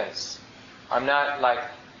ideas. I'm not like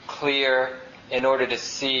clear in order to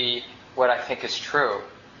see what I think is true.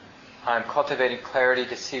 I'm cultivating clarity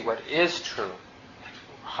to see what is true,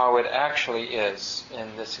 how it actually is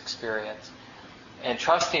in this experience, and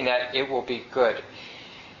trusting that it will be good,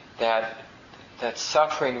 that that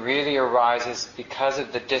suffering really arises because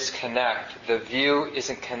of the disconnect. The view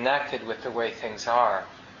isn't connected with the way things are.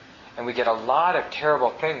 And we get a lot of terrible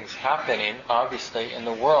things happening, obviously, in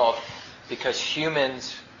the world because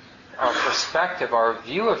humans, our perspective, our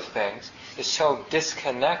view of things is so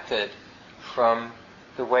disconnected from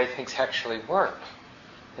the way things actually work.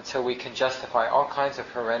 And so we can justify all kinds of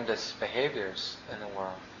horrendous behaviors in the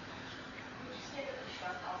world. Would you say that the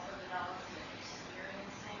trust also develops with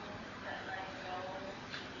experiencing that letting go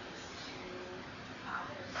leads to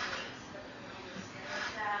opposite states? That when you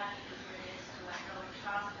experience that, easier it is to let go and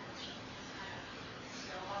trust, and it's just kind of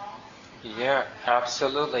snowball? Yeah,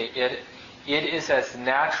 absolutely. It is as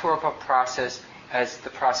natural of a process as the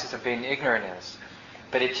process of being ignorant is.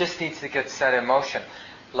 But it just needs to get set in motion.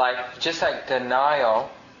 Just like denial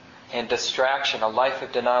and distraction, a life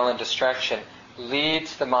of denial and distraction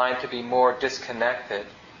leads the mind to be more disconnected.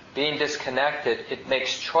 Being disconnected, it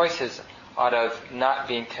makes choices out of not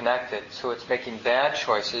being connected. So it's making bad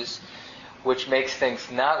choices, which makes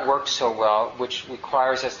things not work so well, which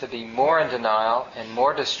requires us to be more in denial and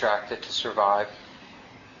more distracted to survive.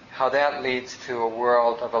 How that leads to a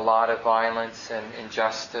world of a lot of violence and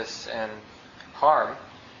injustice and harm.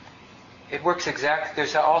 It works exactly.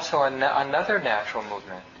 There's also another natural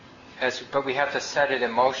movement, but we have to set it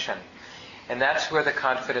in motion. And that's where the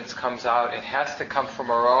confidence comes out. It has to come from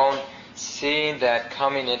our own seeing that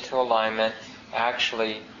coming into alignment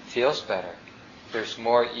actually feels better. There's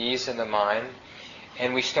more ease in the mind.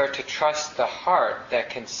 And we start to trust the heart that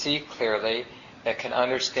can see clearly, that can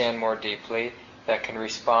understand more deeply, that can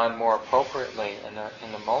respond more appropriately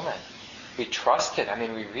in the moment. We trust it.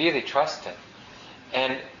 We really trust it.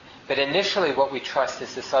 But initially what we trust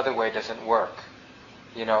is this other way doesn't work.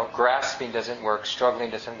 Grasping doesn't work, struggling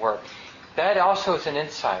doesn't work. That also is an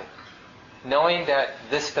insight. Knowing that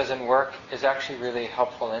this doesn't work is actually really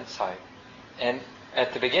helpful insight. And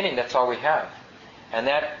at the beginning, that's all we have. And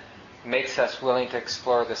that makes us willing to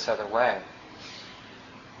explore this other way.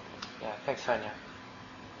 Yeah, thanks, Sonia.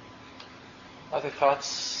 Other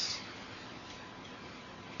thoughts?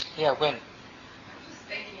 Yeah, Wynn. I'm just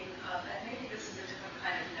thinking, and maybe this is a different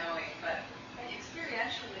kind of knowing, but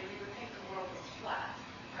experientially we would think the world was flat,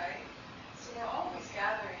 right? So we're always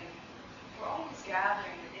gathering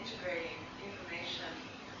and integrating information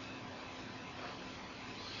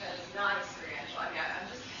that is not experiential. I'm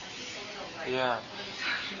just a little like, Yeah. what are you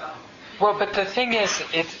talking about? Well, but the thing is,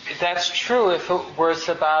 that's true if it was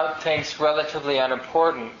about things relatively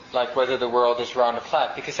unimportant, like whether the world is round or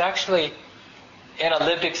flat. Because actually, in a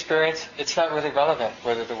lived experience, it's not really relevant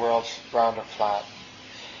whether the world's round or flat.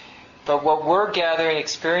 But what we're gathering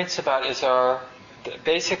experience about is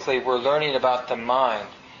basically we're learning about the mind.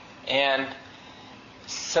 And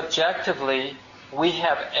subjectively, we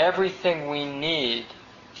have everything we need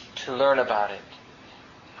to learn about it.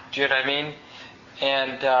 Do you know what I mean?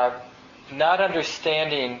 And not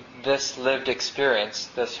understanding this lived experience,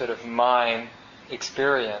 this sort of mind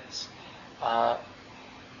experience,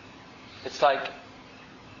 it's like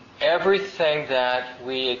everything that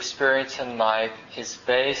we experience in life is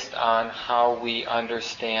based on how we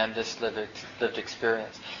understand this lived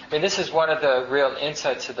experience. This is one of the real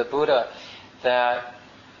insights of the Buddha, that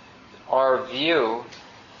our view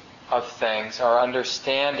of things, our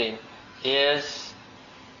understanding, is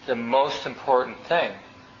the most important thing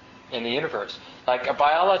in the universe. Like a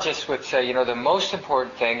biologist would say, the most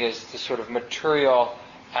important thing is the sort of material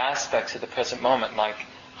aspects of the present moment, like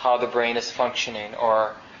how the brain is functioning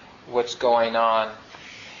or what's going on.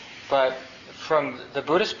 But from the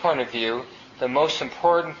Buddhist point of view, the most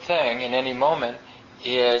important thing in any moment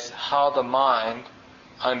is how the mind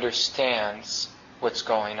understands what's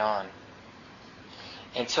going on.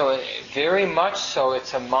 And so very much so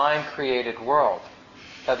it's a mind-created world.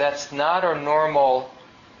 Now that's not our normal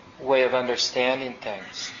way of understanding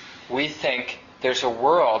things. We think there's a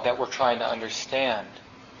world that we're trying to understand.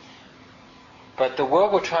 But the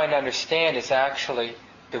world we're trying to understand is actually,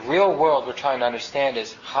 the real world we're trying to understand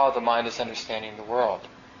is how the mind is understanding the world.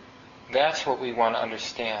 That's what we want to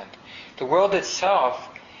understand. The world itself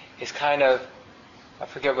is kind of, I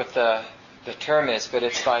forget what the term is, but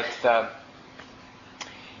it's like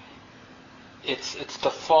it's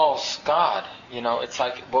the false God. It's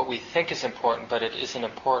like what we think is important, but it isn't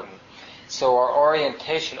important. So our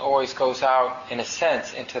orientation always goes out, in a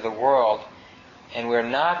sense, into the world, and we're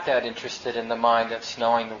not that interested in the mind that's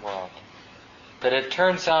knowing the world. But it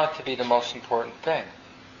turns out to be the most important thing.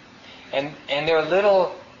 And there are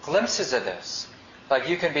little glimpses of this. Like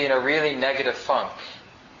you can be in a really negative funk,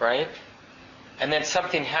 right? And then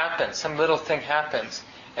something happens, some little thing happens,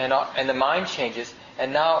 and the mind changes,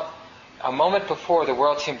 and now A moment before, the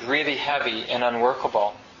world seemed really heavy and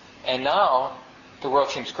unworkable. And now, the world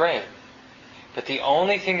seems great. But the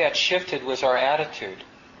only thing that shifted was our attitude.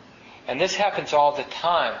 And this happens all the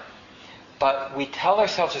time. But we tell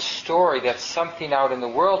ourselves a story that something out in the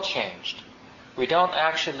world changed. We don't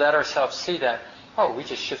actually let ourselves see that, oh, we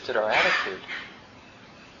just shifted our attitude.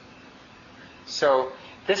 So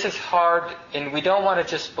this is hard, and we don't want to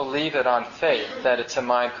just believe it on faith, that it's a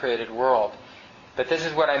mind-created world. But this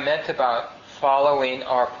is what I meant about following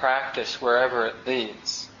our practice wherever it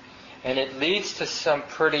leads. And it leads to some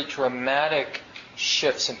pretty dramatic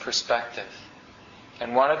shifts in perspective.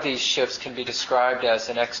 And one of these shifts can be described as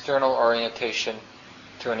an external orientation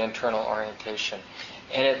to an internal orientation.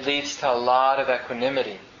 And it leads to a lot of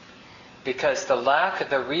equanimity. Because the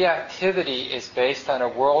reactivity is based on a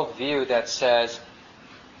worldview that says,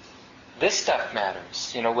 this stuff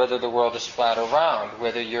matters. Whether the world is flat or round,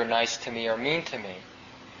 whether you're nice to me or mean to me.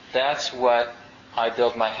 That's what I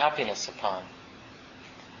build my happiness upon.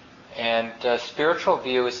 And the spiritual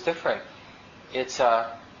view is different. It's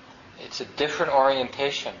a different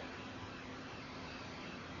orientation.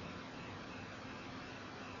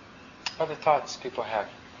 Other thoughts people have?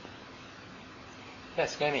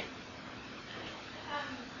 Yes, Mamie.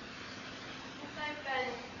 Since I've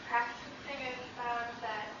been practicing, I've found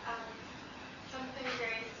that something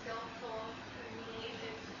very skillful for me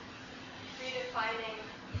is redefining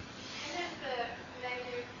kind of the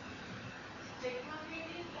negative stigma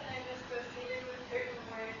maybe that I've associated with certain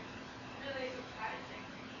words. Really surprising.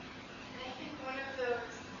 And I think one of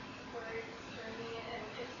those words for me, and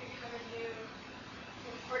it's become a new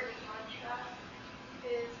important mantra,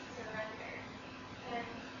 is surrender. And I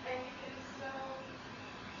think it's so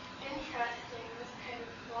interesting, this kind of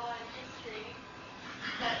flaw in history,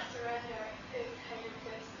 that surrender is kind of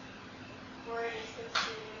this word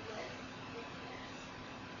associated with weakness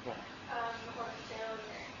or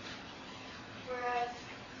failure. Whereas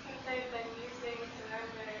since I've been using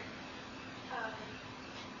surrender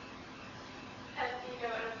as, in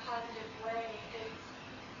a positive way, it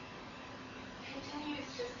continues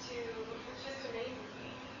it's just amazing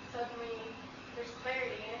me. Suddenly there's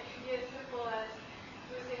clarity, and it can be as simple as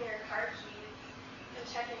losing your car keys and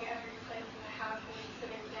checking every place in the house and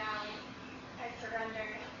sitting down. I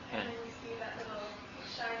surrender, and then you see that little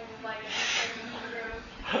shining light in the room.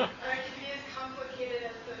 Or it can be as complicated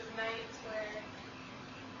as those nights where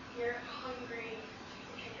you're hungry to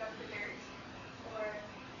kick up the dirt, or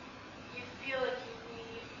you feel like you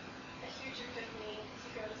need a huge epiphany to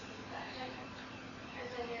go to sleep that night. And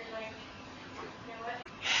then you're like, you know what?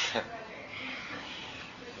 Surrender.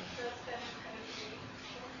 That's incredibly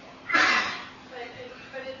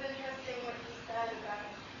but it's interesting what you said about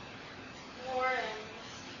war and,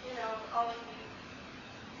 all of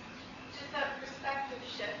these, just that perspective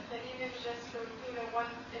shift, that even just from, one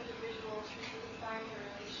individual to redefine your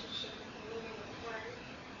relationship with the meaning of the word is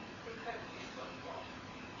incredibly skillful.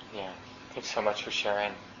 Yeah. Thanks so much for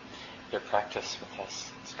sharing your practice with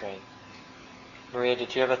us. It's great. Maria,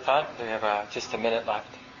 did you have a thought? We have just a minute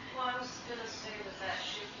left. Well, I was going to say that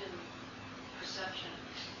shift in perception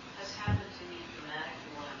has happened to me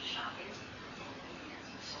dramatically when I'm shopping.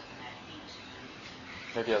 It's something I hate.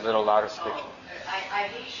 Maybe a little louder speaking. I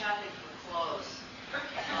hate shopping for clothes.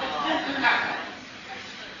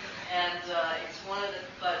 And it's one of the,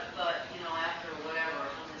 but after whatever,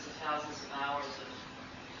 hundreds of thousands of hours of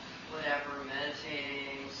whatever,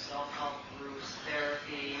 meditating, self-help groups,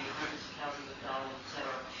 therapy, hundreds of thousands of dollars, etc.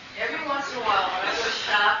 Every once in a while when I go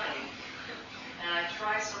shopping and I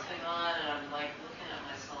try something on and I'm like looking at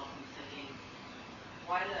myself and thinking,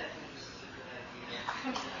 why did I think this is a good idea?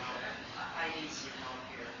 I need some help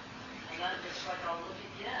here. And then it's like I'll look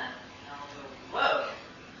again and I'll go, whoa,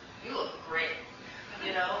 you look great.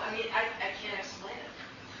 I can't explain it.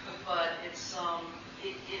 But it's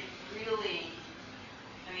it really,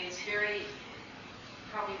 it's very,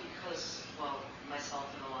 probably because, myself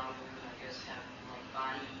and a lot of women, I guess, have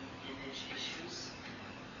body image issues.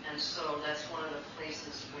 And so that's one of the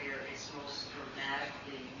places where it's most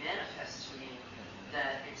dramatically manifest to me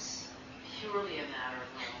that it's purely a matter of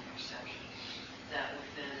my own perception. That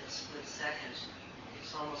within a split second,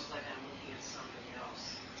 it's almost like I'm looking at somebody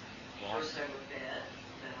else. Yeah. First I look bad,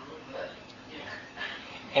 then I look good.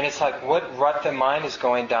 And it's like what rut the mind is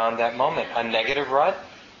going down that moment, a negative rut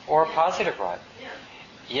or a positive rut.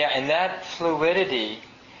 Yeah, and that fluidity,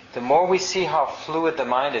 the more we see how fluid the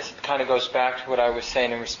mind is, it kind of goes back to what I was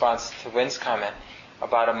saying in response to Wynn's comment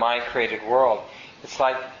about a mind-created world. It's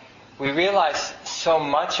like we realize so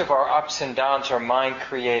much of our ups and downs are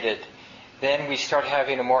mind-created. Then we start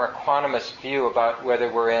having a more equanimous view about whether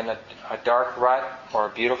we're in a dark rut or a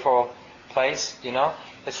beautiful place,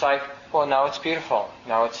 it's like, well, now it's beautiful,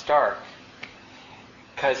 now it's dark.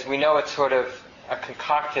 Because we know it's sort of a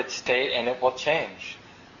concocted state and it will change.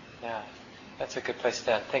 Yeah, that's a good place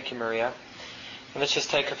to end. Thank you, Maria. And let's just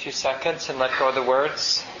take a few seconds and let go of the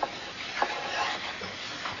words.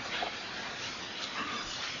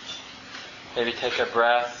 Maybe take a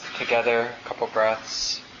breath together, a couple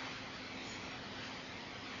breaths.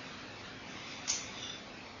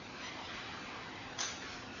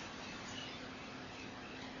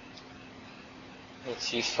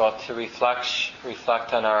 It's useful to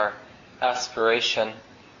reflect on our aspiration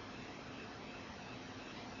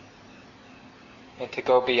and to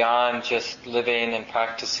go beyond just living and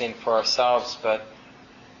practicing for ourselves, but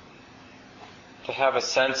to have a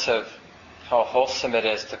sense of how wholesome it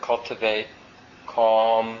is to cultivate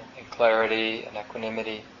calm and clarity and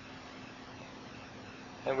equanimity.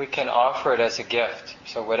 And we can offer it as a gift.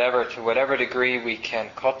 So to whatever degree we can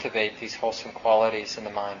cultivate these wholesome qualities in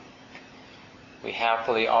the mind, we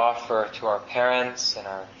happily offer to our parents and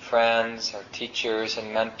our friends, our teachers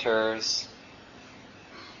and mentors,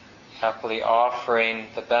 happily offering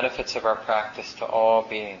the benefits of our practice to all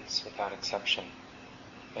beings without exception.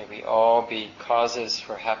 May we all be causes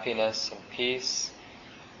for happiness and peace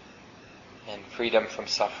and freedom from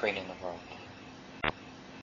suffering in the world.